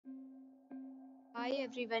Hi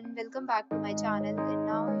everyone, welcome back to my channel, and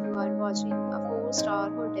now you are watching a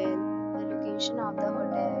 4-star hotel. The location of the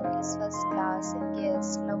hotel is first class and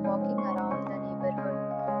guests love walking around the neighborhood.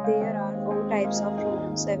 There are 4 types of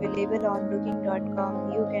rooms available on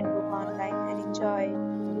booking.com. You can book online and enjoy.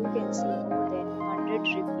 You can see more than 100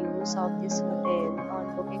 reviews of this hotel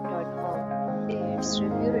on booking.com. Its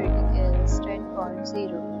review rating is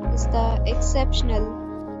 10.0. Is the exceptional.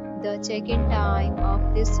 The check-in time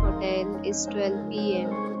of this hotel is 12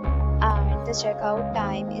 p.m. and the checkout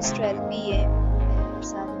time is 12 p.m.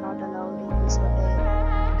 Pets are not allowed in this hotel.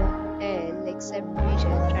 The hotel accepts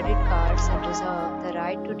major credit cards and reserves the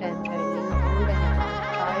right to temporarily hold an amount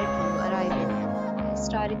prior to arrival.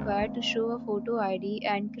 Guests are required to show a photo ID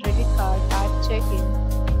and credit card at check-in.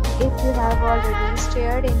 If you have already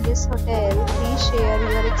stayed in this hotel, please share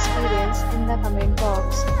your experience in the comment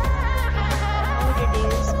box. For more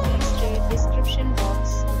details, please read description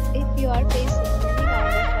box. If you are facing any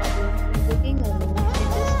kind of problem in booking a room in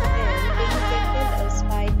this hotel, then you can tell us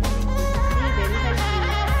by commenting. We will help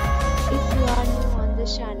you. If you are new on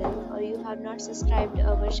this channel or you have not subscribed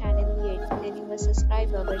our channel yet, then you must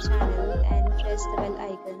subscribe our channel and press the bell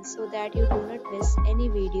icon so that you do not miss any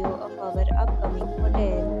video of our upcoming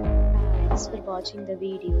hotel. Thanks for watching the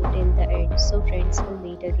video till the end. So friends, will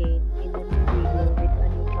meet again in a new video with a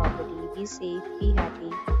new property. Be safe, be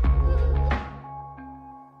happy.